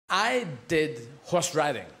I did horse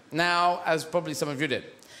riding. Now, as probably some of you did.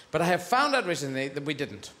 But I have found out recently that we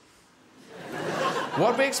didn't.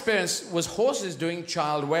 What we experienced was horses doing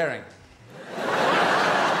child wearing.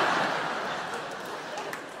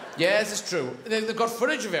 Yes, it's true. They've got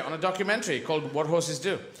footage of it on a documentary called What Horses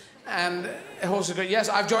Do. And horses go, yes,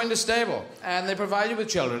 I've joined a stable. And they provide you with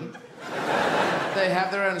children. They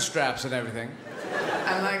have their own straps and everything.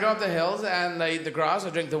 And they go up the hills and they eat the grass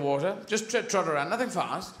or drink the water. Just trot around, nothing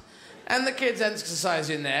fast. And the kids exercise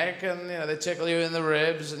your neck and, you know, they tickle you in the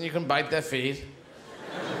ribs and you can bite their feet.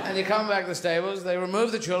 And you come back to the stables, they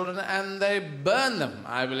remove the children and they burn them,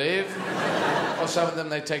 I believe. Or some of them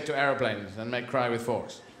they take to aeroplanes and make cry with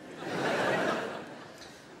forks.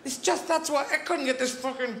 It's just, that's why I couldn't get this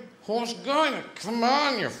fucking horse going. Come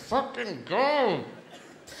on, you fucking go.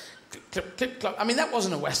 Clip, clip, clop. I mean, that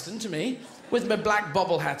wasn't a Western to me, with my black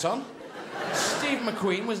bobble hat on. Steve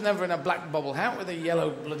McQueen was never in a black bobble hat with a yellow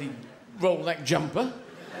bloody roll neck jumper.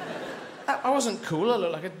 I wasn't cool, I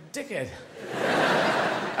looked like a dickhead.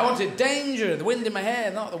 I wanted danger, the wind in my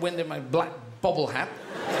hair, not the wind in my black bobble hat.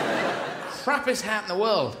 Crappiest hat in the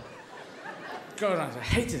world. God, I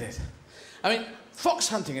hated it. I mean, fox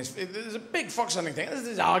hunting there's a big fox hunting thing.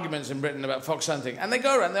 There's arguments in Britain about fox hunting. And they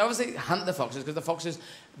go around, they obviously hunt the foxes because the foxes,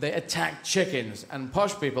 they attack chickens. And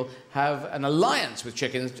posh people have an alliance with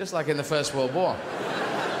chickens, just like in the First World War.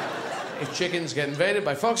 If chickens get invaded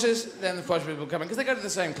by foxes, then the posh people come in, because they go to the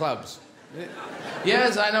same clubs.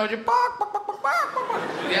 Yes, I know what you... Bark, bark, bark, bark, bark, bark.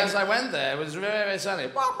 Yes, I went there. It was very, very sunny.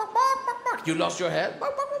 Bark, bark, bark, bark, bark. You lost your head?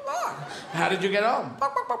 Bark, bark, bark, bark. How did you get on?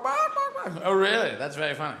 Bark, bark, bark, bark, bark, bark. Oh, really? That's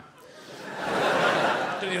very funny.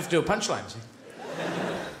 Didn't have to do a punchline, see?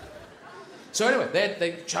 So anyway,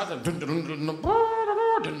 they shout, they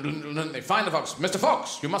find the fox. Mr.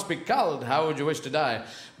 Fox, you must be culled. How would you wish to die?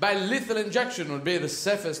 By lethal injection would be the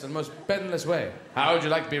safest and most painless way. How would you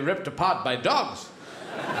like to be ripped apart by dogs?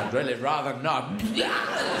 I'd really rather not.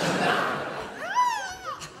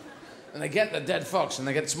 And they get the dead fox and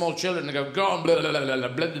they get small children and they go, go on, blah, blah, blah, blah,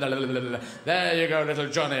 blah, blah, blah, blah, blah. There you go, little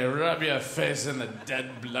Johnny, rub your face in the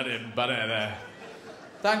dead bloody butter there.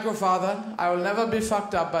 Thank you, Father. I will never be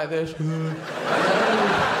fucked up by this.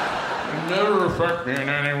 Never affect me in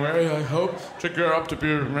any way. I hope to grow up to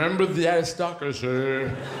be a member of the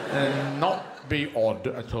aristocracy and not be odd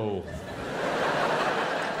at all.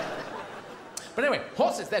 But anyway,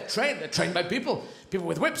 horses, they're trained by people. People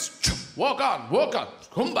with whips. Walk on. Kumba,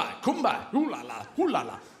 hoo-la-la,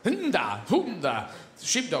 hinda, hunda.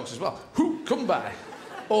 Sheepdogs as well. Kumba.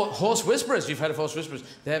 Or horse whisperers. You've heard of horse whisperers.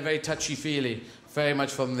 They're very touchy-feely. Very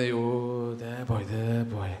much from the, oh, there, boy.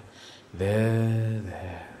 There.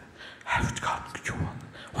 Have got you on.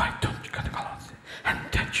 Why don't you get on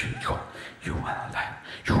and touch you will die.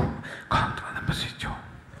 You can't remember it.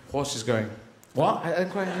 Horse is going, what? I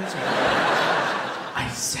didn't quite answer. I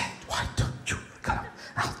said, why don't you come?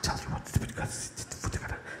 I'll tell you what to do.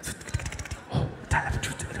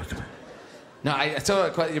 No, I saw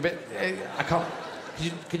quite a bit. I can't.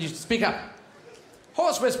 Can you speak up?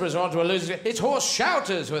 Horse whisperers are onto a losing. It's horse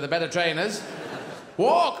shouters who are the better trainers.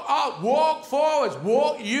 Walk up, walk forwards,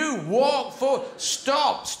 walk forward.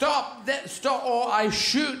 Stop, or I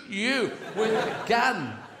shoot you with a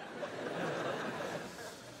gun.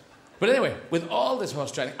 But anyway, with all this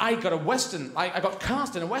horse training, I got a Western. I got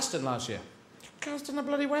cast in a Western last year. Cast in a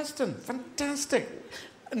bloody Western. Fantastic.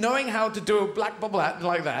 Knowing how to do a black bubble hat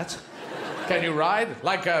like that. Can you ride?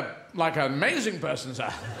 Like an amazing person,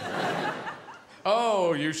 sir.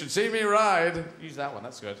 Oh, you should see me ride. Use that one,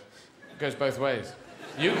 that's good. It goes both ways.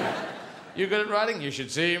 You good at riding? You should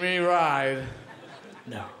see me ride.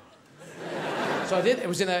 No. So I did. It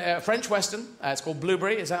was in a French Western. It's called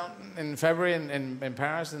Blueberry. It's out in February in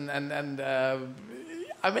Paris. I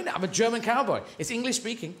mean, I'm a German cowboy. It's English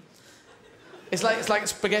speaking. It's like a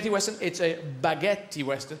spaghetti Western. It's a baguette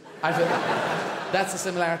Western. I feel that's the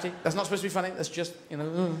similarity. That's not supposed to be funny. That's just, you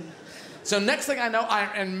know. So next thing I know,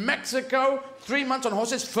 I'm in Mexico, 3 months on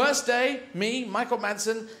horses. First day, me, Michael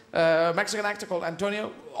Madsen, Mexican actor called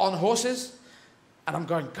Antonio, on horses. And I'm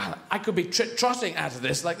going, God, I could be trotting out of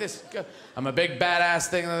this like this. I'm a big badass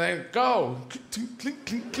thing, and then go. Clink, clink,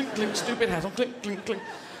 clink, clink, clink, stupid hat on, clink, clink, clink.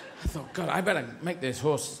 I thought, God, I better make this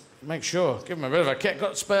horse, make sure, give him a bit of a kick.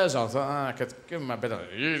 Got spurs on, I thought, I could give him a bit of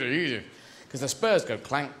easy. Because the spurs go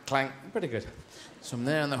clank, clank, pretty good. So I'm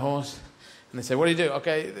there on the horse. And they say, what do you do?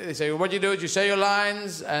 Okay, they say, what you do is you say your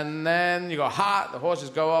lines, and then you go, the horses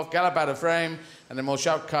go off, gallop out of frame, and then we'll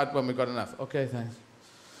shout cut when we've got enough. Okay, thanks.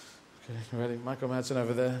 Okay, ready? Michael Madsen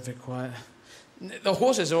over there, very quiet. The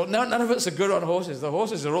horses are all, none of us are good on horses. The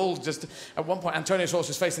horses are all just, at one point, Antonio's horse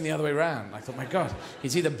is facing the other way around. I thought, my God,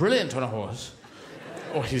 he's either brilliant on a horse,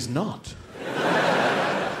 Or he's not.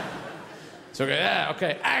 So, yeah,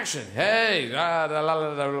 okay, action. Hey, blah, blah,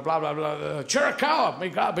 blah.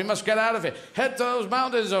 Chiricahua, we must get out of here. Head to those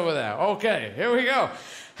mountains over there. Okay, here we go.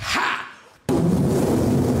 Ha!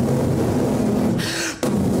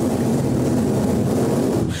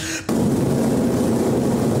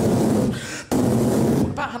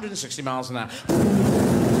 About 160 miles an hour.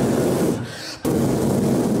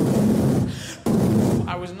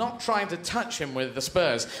 I was not trying to touch him with the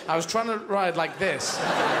spurs. I was trying to ride like this.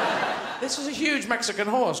 This is a huge Mexican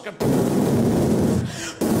horse.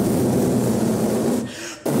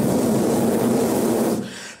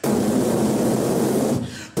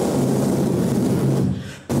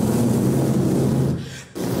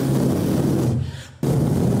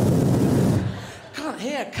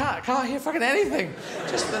 Can't hear fucking anything.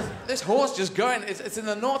 Just this horse just going. It's in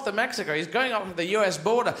the north of Mexico. He's going up to the U.S.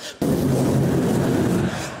 border.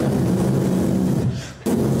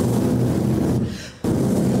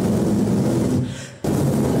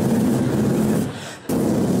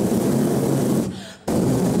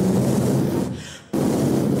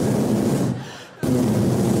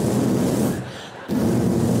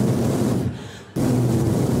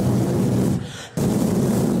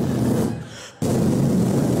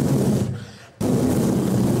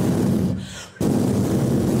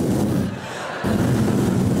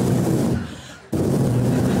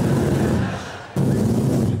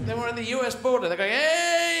 U.S. border. They're going,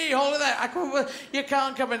 hey, hold it there. You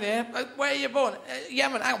can't come in here. Where are you born?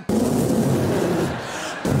 Yemen.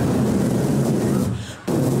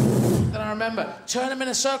 Then I remember, turn him in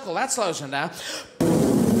a circle. That slows him down.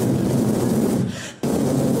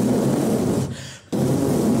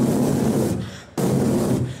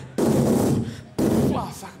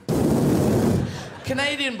 Oh, fuck.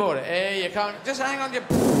 Canadian border. Hey, you can't. Just hang on.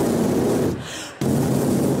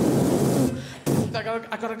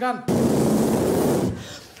 I got a gun.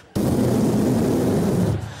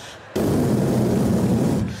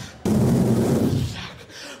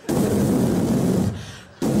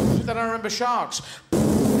 Then I remember sharks.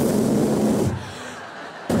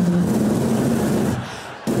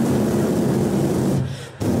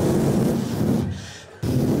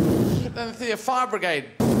 Then the fire brigade.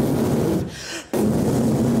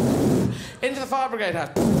 Into the fire brigade house.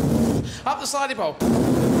 Up the slidey pole.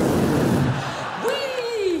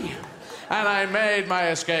 Whee! And I made my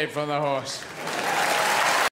escape from the horse.